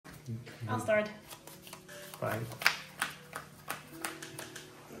I'll start. Fine.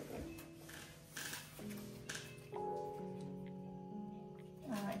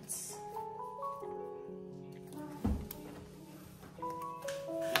 Alright.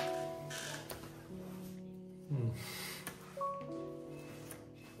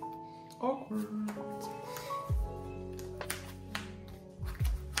 Awkward.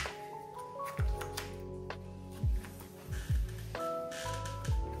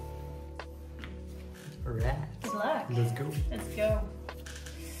 Alright. Good luck. Let's go. Let's go.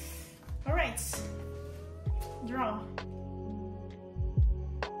 Alright. Draw.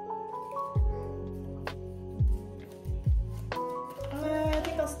 I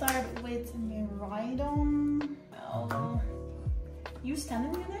think I'll start with Miraidon. I'll use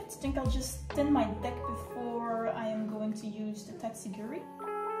Tandem Unit. I think I'll just thin my deck before I am going to use the Tatsugiri.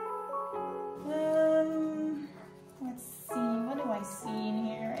 Let's see, what do I see in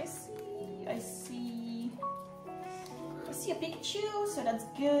here? I see a Pikachu, so that's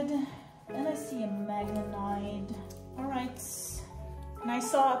good. And I see a Magnemite. Alright. And I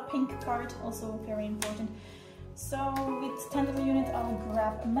saw a pink card, also very important. So with Tandem Unit, I'll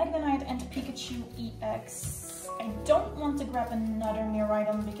grab Magnemite and Pikachu EX. I don't want to grab another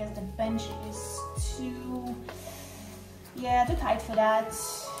Miraidon because the bench is too tight for that.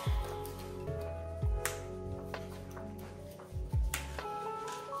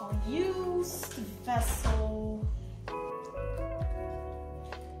 I'll use the Vessel.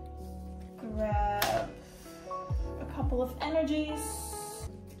 Grab a couple of energies.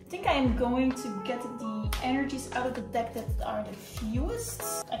 I think I am going to get the energies out of the deck that are the fewest.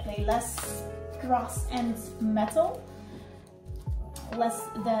 I play less grass and metal, less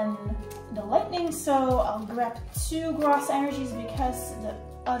than the lightning, so I'll grab 2 grass energies because the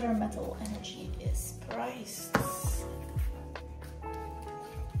other metal energy is priced.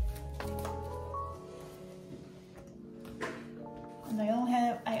 And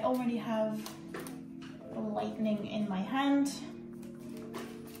I already have a lightning in my hand.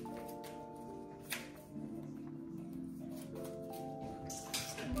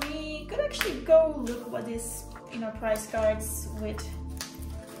 We could actually go look what is in our prize cards with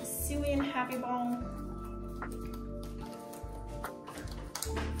Sui and Happy Ball.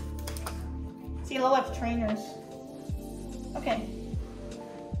 See a lot of trainers. Okay.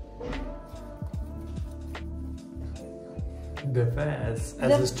 The Faz,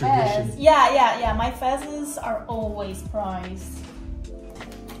 as is tradition. Yeah, my Fazes are always prized.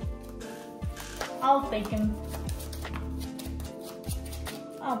 I'll take him.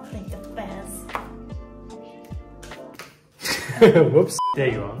 I'll take the Faz. Whoops.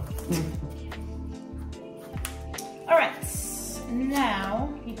 There you are. Alright,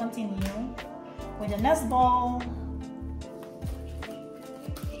 now we continue with a Nest Ball.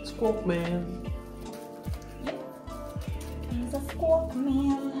 Squawk Man. He's a Squawk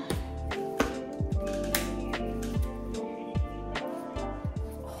Man.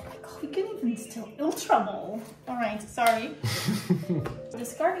 Oh my god, we can even still Ultra Ball. Alright, sorry.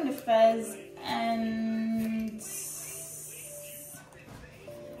 Discarding the Fez and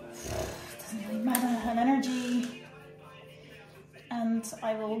doesn't really matter, an energy. And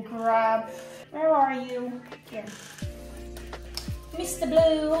I will grab, where are you? Here. Mr.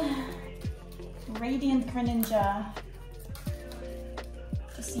 Blue. Radiant Greninja.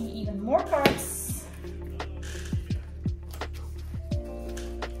 To see even more cards.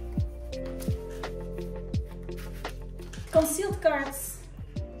 Concealed cards.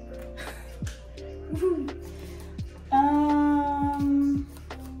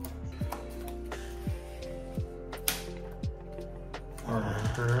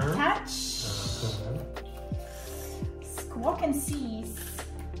 Attach. Squawk and Seize.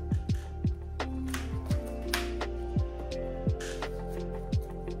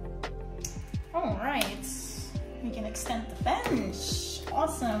 Alright, we can extend the bench.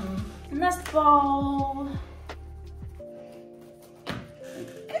 Awesome. Nest Ball. We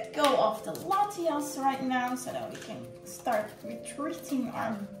could go off the Latias right now so that we can start retreating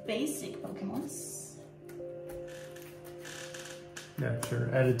our basic Pokemons. Yeah, sure.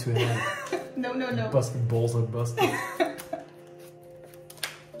 Add it to hand. No. Busted balls are busted.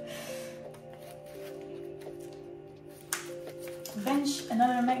 Bench,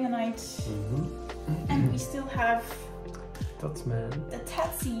 another Magnemite. And we still have That's man. the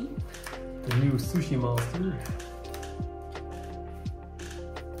Tatsy. The new sushi master.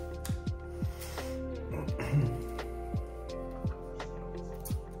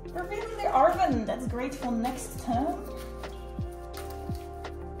 Revealing the Arven, that's great for next turn.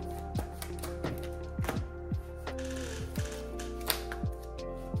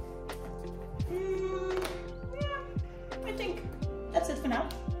 for now.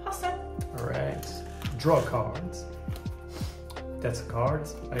 Pasta. Alright, draw cards. That's a card.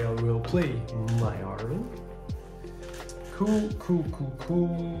 I will play my Arvin. Cool.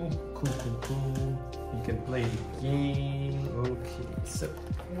 You can play the game. Okay, so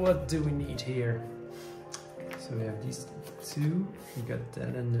what do we need here? So we have these two. We got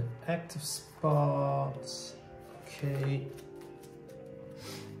that in the active spots. Okay.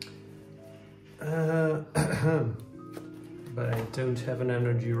 But I don't have an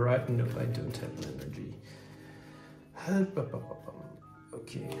energy, right? No, I don't have an energy.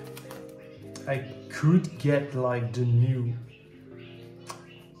 Okay. I could get like the new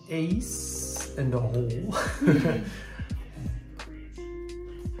ace in the hole.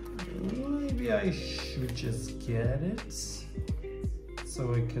 Maybe I should just get it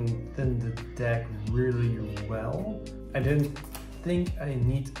so I can thin the deck really well. I didn't think I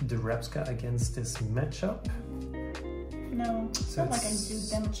need the Repska against this matchup. No, it's not like I do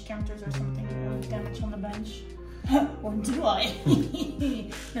damage counters or something, or damage on the bench. Or do I?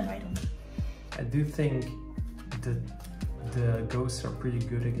 No, I don't. I do think the ghosts are pretty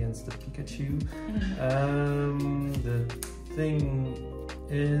good against the Pikachu. The thing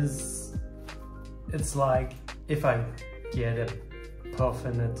is, it's like if I get a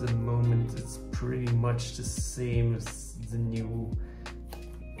Puffin at the moment, it's pretty much the same as the new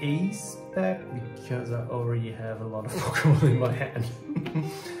ace pack because I already have a lot of Pokemon in my hand.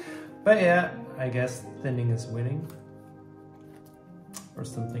 But yeah, I guess thinning is winning or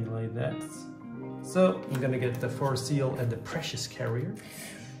something like that. So I'm gonna get the Force Seal and the Precious Carrier.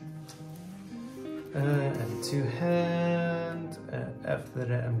 And two hand. After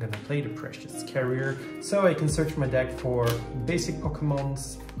that I'm gonna play the Precious Carrier so I can search my deck for basic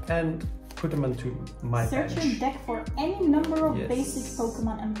Pokemons and put them onto my bench. Search your deck for any number of basic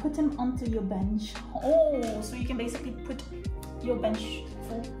Pokemon and put them onto your bench. Oh, so you can basically put your bench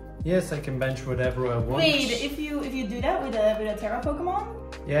full. Yes, I can bench whatever I want. Wait, if you do that with a Terra Pokemon?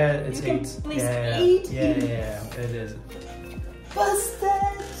 Yeah, it's you can 8. Place yeah, 8. Yeah, it is.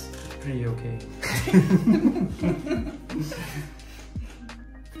 Busted! Pretty okay.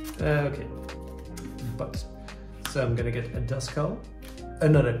 Okay, but so I'm gonna get a Duskull,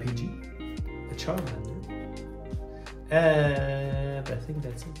 another PG, a Charmander, and I think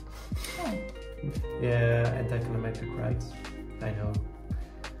that's it. Oh. Yeah, anticlimactic, right? I know.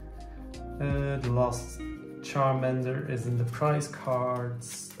 The last Charmander is in the prize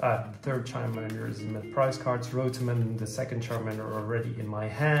cards. The third Charmander is in the prize cards. Rotom and the second Charmander are already in my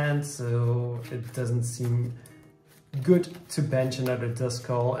hand, so it doesn't seem good to bench another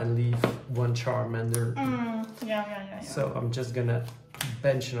Duskull and leave one Charmander. Yeah. So I'm just gonna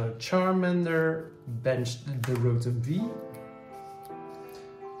bench another Charmander, bench the Rotom V.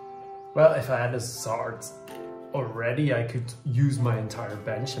 Well, if I had a Zard already, I could use my entire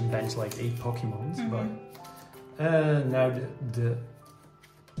bench and bench like 8 Pokemons, but now the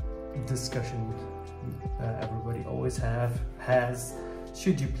discussion everybody always has,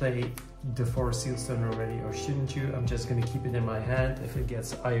 should you play the Force Seal Stone already or shouldn't you? I'm just gonna keep it in my hand. If it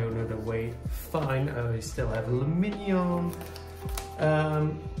gets Iono'd away, fine, I still have a Luminion.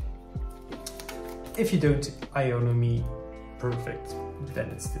 If you don't Iono me, perfect, then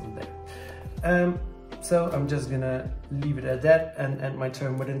it's still there. So I'm just gonna leave it at that and end my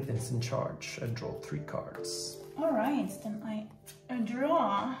turn with an instant charge and draw 3 cards. Alright, then I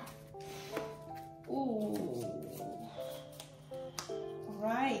draw. Ooh.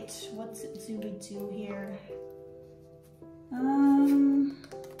 Right, what do we do here?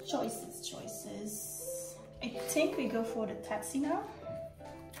 Choices. I think we go for the Tatsy now.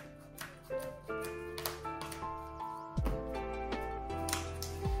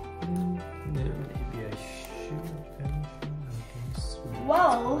 Maybe I should.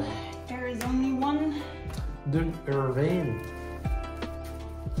 Well, there is only one. The Irvine.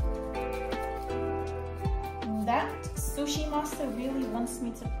 That Sushi Master really wants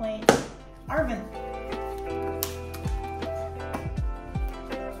me to play Arvin.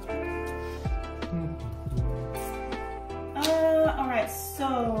 Alright,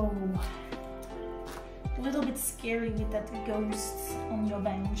 so a little bit scary with that ghost on your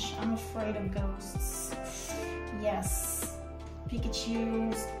bench. I'm afraid of ghosts. Yes,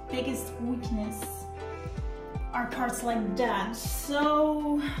 Pikachu's biggest weakness are cards like that.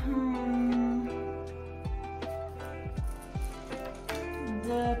 So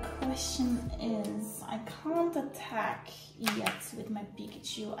the question is, I can't attack yet with my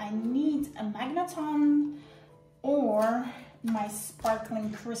Pikachu. I need a Magneton or my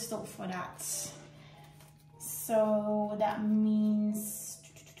Sparkling Crystal for that. So that means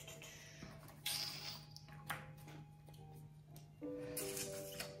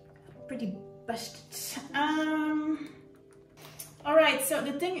pretty busted. Alright, so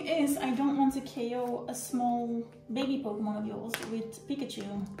the thing is, I don't want to KO a small baby Pokemon of yours with Pikachu.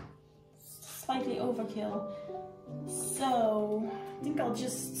 Slightly overkill. So, I think I'll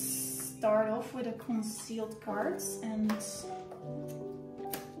just start off with a concealed cards and...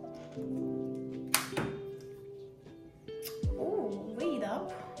 Oh, wait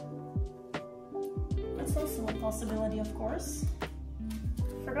up. That's also a possibility, of course.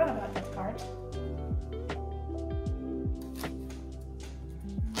 Forgot about that card.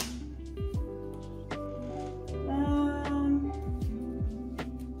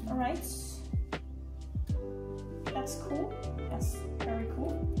 Alright. That's cool. That's very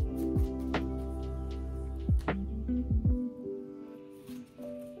cool.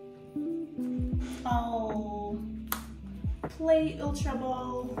 I'll play Ultra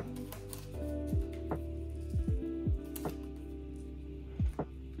Ball.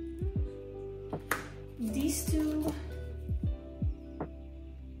 These two.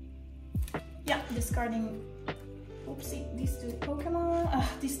 Yeah, discarding. Oopsie, these two Pokemon.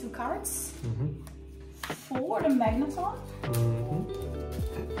 These two cards. For the Magneton.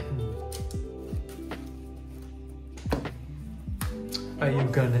 Are you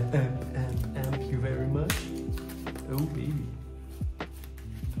gonna amp you very much? Oh baby.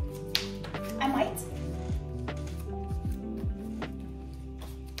 I might.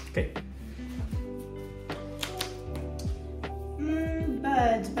 Okay.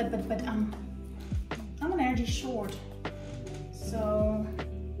 But I'm an energy short. So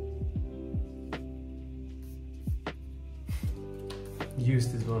Use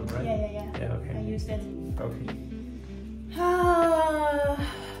this one, right? Yeah, okay. I used it. Okay.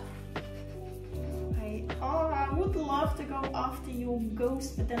 I would love to go after your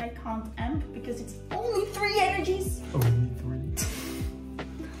ghost, but then I can't amp because it's only 3 energies. Only 3.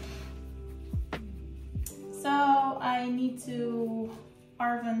 So I need to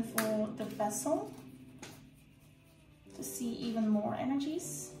Arven for the vessel to see even more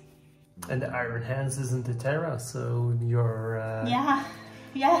energies. And the Iron Hands isn't the Terra, so you're...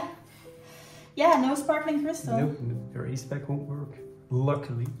 Yeah, no sparkling crystal. Nope, your ace-spec won't work.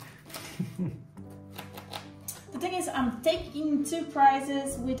 Luckily. The thing is, I'm taking 2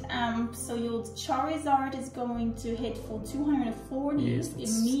 prizes with amp, so your Charizard is going to hit for 240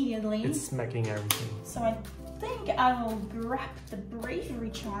 immediately. It's smacking everything. So I think I will grab the Bravery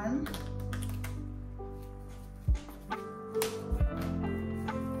Charm.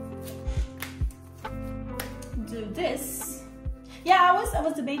 Do this. Yeah, I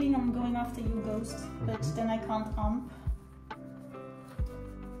was debating on going after you, Ghost, but then I can't amp.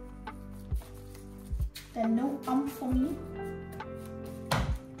 Then no amp for me.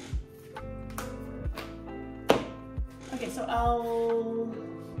 Okay, so I'll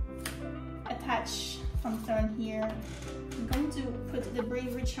attach from turn here. I'm going to put the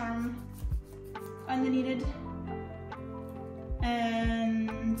Bravery Charm underneath it.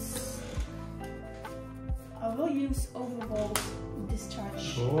 And I will use Overvolt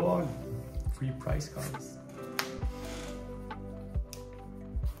Discharge. Oh, free prize cards.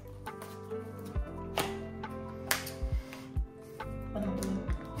 What I'm doing.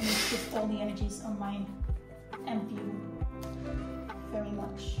 I need to put all the energies on my MPU. Very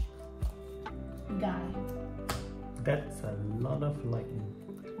much. Guy. That's a lot of lightning.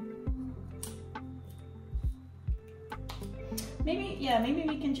 Maybe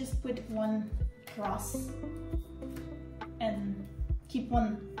we can just put 1 cross and keep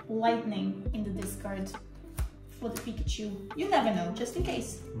 1 lightning in the discard for the Pikachu. You never know, just in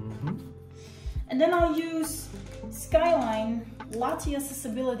case. And then I'll use Skyline, Latias's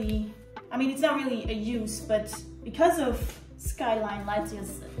ability. I mean, it's not really a use, but because of Skyline,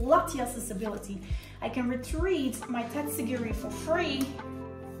 Latias's ability, I can retreat my Tatsugiri for free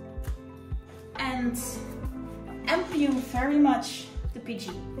and MPU very much the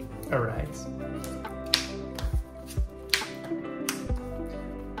PG. Alright.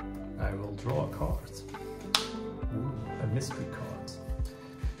 I will draw a card. Ooh, a mystery card.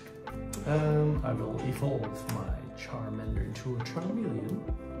 I will evolve my Charmander into a Charmeleon.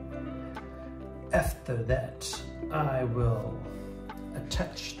 After that, I will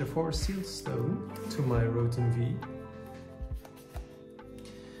attach the Forest Seal Stone to my Rotom V.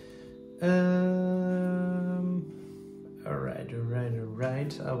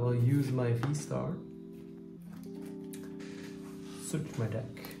 Alright. I will use my V-Star. Search my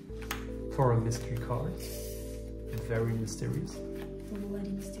deck for a mystery card. Very mysterious.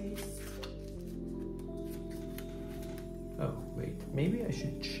 Bloody mysterious. Oh, wait. Maybe I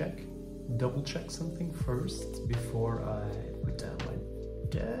should double check something first before I put down my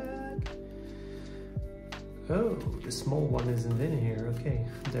deck. Oh, the small one isn't in here. Okay,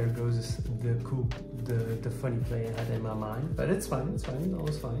 there goes the funny play I had in my mind. But it's fine, all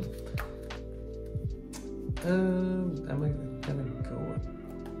is fine. Am I gonna go on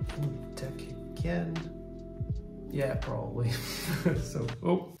deck again? Yeah, probably. So,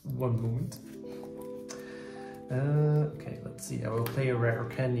 oh, one moment. Okay, let's see. I will play a rare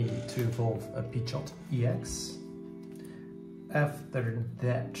candy to evolve a Pikachu EX. After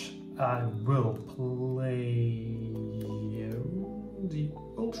that, I will play the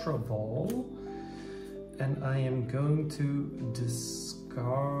Ultra Ball, and I am going to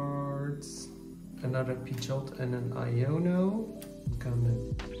discard another Pikachu and an Iono. I'm gonna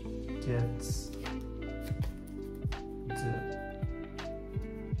get the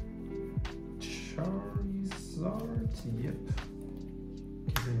Charizard. Yep,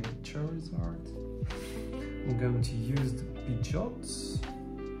 giving me Charizard. I'm going to use the Pidgeot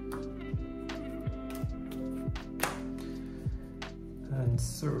and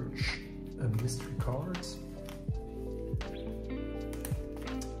search a mystery card.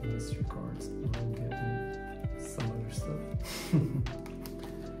 Mystery cards. I'm getting some other stuff.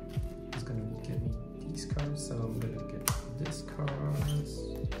 It's gonna get me these cards, so I'm gonna get this card.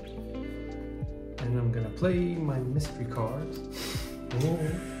 And I'm gonna play my mystery card. Oh.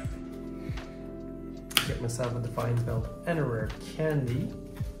 Get myself a Defiance Belt and a rare candy.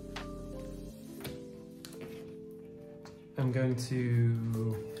 I'm going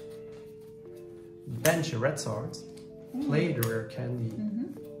to bench a red Zard, play the rare candy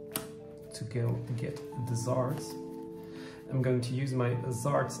to go get the Zards. I'm going to use my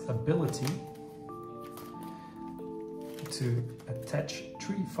Zard's ability to attach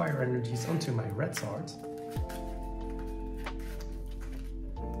 3 fire energies onto my red Zard.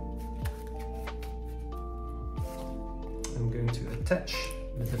 I'm going to attach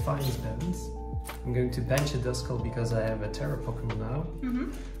the Defiance Bands. I'm going to bench a Duskull because I have a Terra Pokemon now.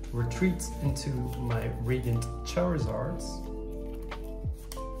 Retreat into my Radiant Charizards.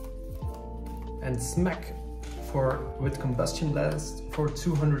 And smack with Combustion Blast for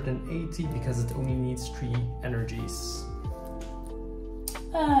 280 because it only needs 3 energies.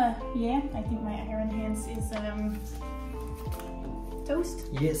 Yeah, I think my Iron Hands is toast.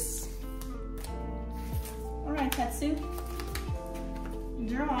 Yes. Alright, Tatsu.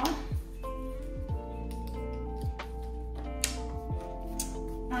 Draw.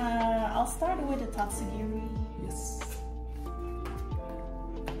 I'll start with a Tatsugiri. Yes.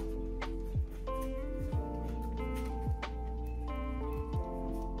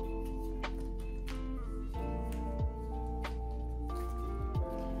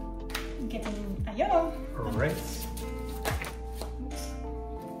 Getting a yellow. Alright.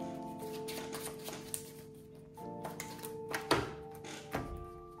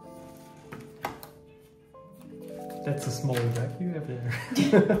 That's a small deck you have there.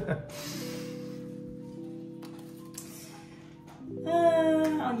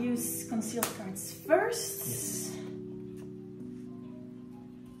 I'll use concealed cards first. Yes.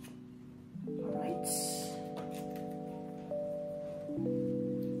 Alright.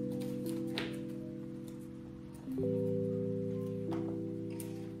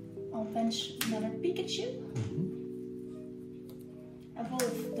 I'll bench another Pikachu.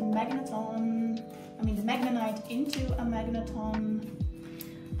 Evolve the the Magnanite into a Magneton.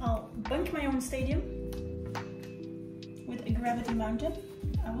 I'll bunk my own stadium with a Gravity Mountain.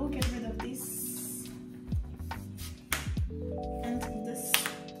 I will get rid of this and this.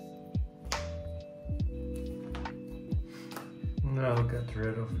 Now I'll get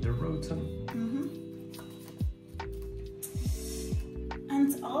rid of the Rotom.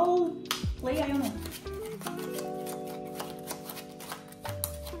 And I'll play Iono.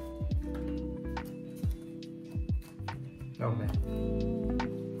 Oh man.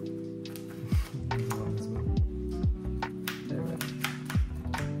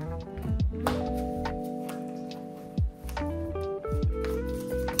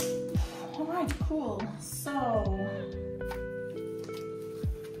 Alright, cool. So,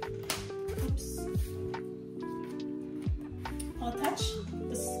 oops. I'll attach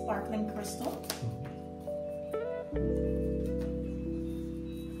the sparkling crystal.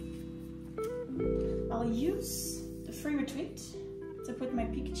 I'll use the free retreat to put my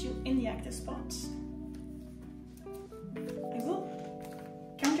Pikachu in the active spot. I will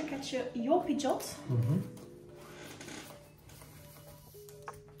counter catch your Pidgeot.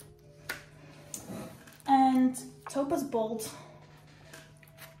 And Topaz Bolt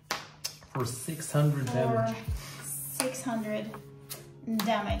for 600 damage. 600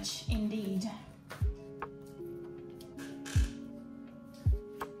 damage indeed.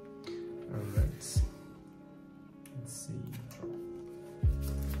 Alright.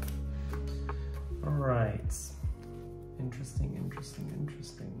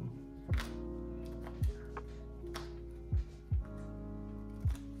 interesting.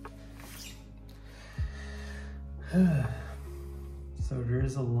 So there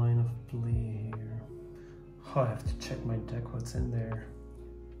is a line of play here. Oh, I have to check my deck what's in there,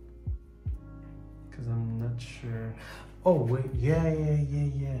 because I'm not sure. Oh wait, yeah.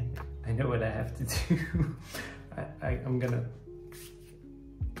 I know what I have to do. I'm gonna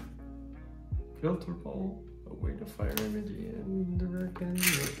filter ball away the fire energy and the rare candy.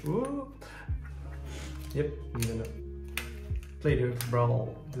 Whoa. Yep, I'm gonna play the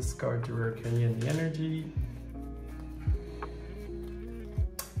brawl, discard the rare candy and the energy.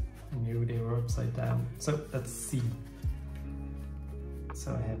 I knew they were upside down. So let's see.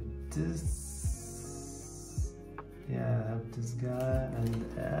 So I have this. Yeah, I have this guy, and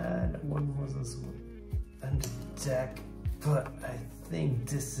that one was as well. And the deck, but I think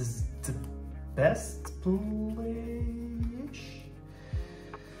this is the best play-ish.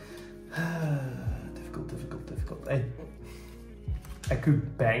 Difficult. I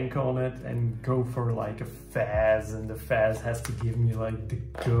could bank on it and go for like a Faz, and the Faz has to give me like the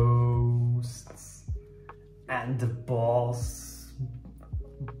ghosts and the boss.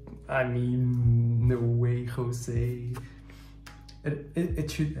 I mean, no way, Jose.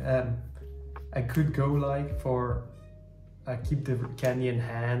 It should. I could go like for. Keep the candy in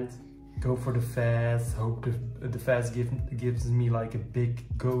hand, go for the Faz, hope the Faz gives me like a big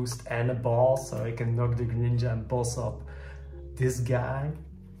ghost and a boss, so I can knock the Greninja and boss up this guy.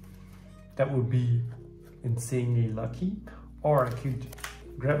 That would be insanely lucky. Or I could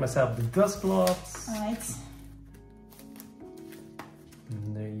grab myself the Dust Globs. Alright.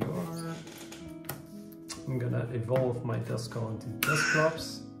 And there you are. I'm gonna evolve my Duskull into Dust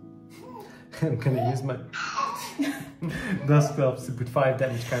Globs. I'm gonna use my Dust Globs to put 5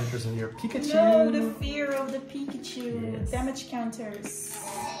 damage counters on your Pikachu. No, the fear of the Pikachu. Yes. Damage counters.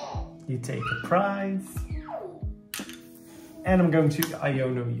 You take a prize. And I'm going to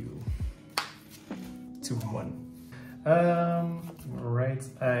Iono you. 2-1. Right,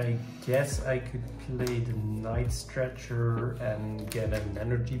 I guess I could play the Night Stretcher and get an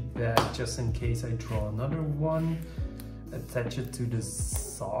energy back just in case I draw another one. Attach it to the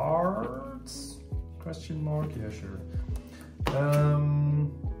Zards? Question mark? Yeah, sure.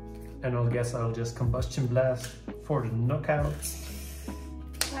 And I guess I'll just Combustion Blast for the knockout.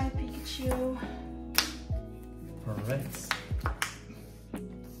 Bye, Pikachu. Alright.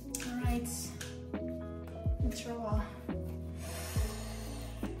 Alright. Draw.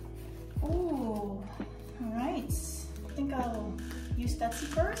 Ooh. Alright. I think I'll use Tatsu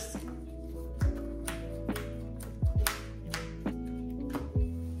first.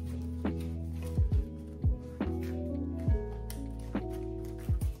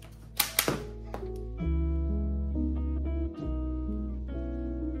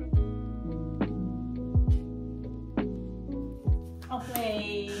 I'll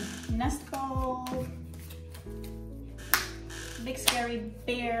play Nest Ball, Big Scary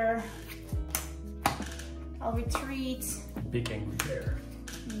Bear. I'll retreat. Big Angry Bear.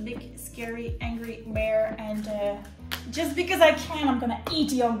 Big Scary Angry Bear, and just because I can, I'm gonna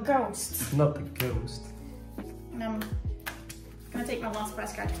eat your ghost. Not the ghost. And I'm gonna take my last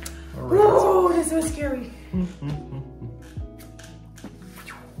prize card. Alright. Oh, this was scary.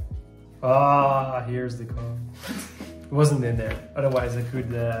 Ah, here's the card. It wasn't in there. Otherwise, I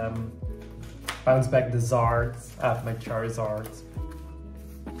could bounce back the Zards at my Charizard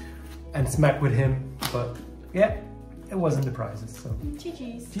and smack with him. But yeah, it wasn't the prizes. So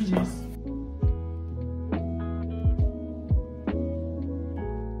GG's. GG's.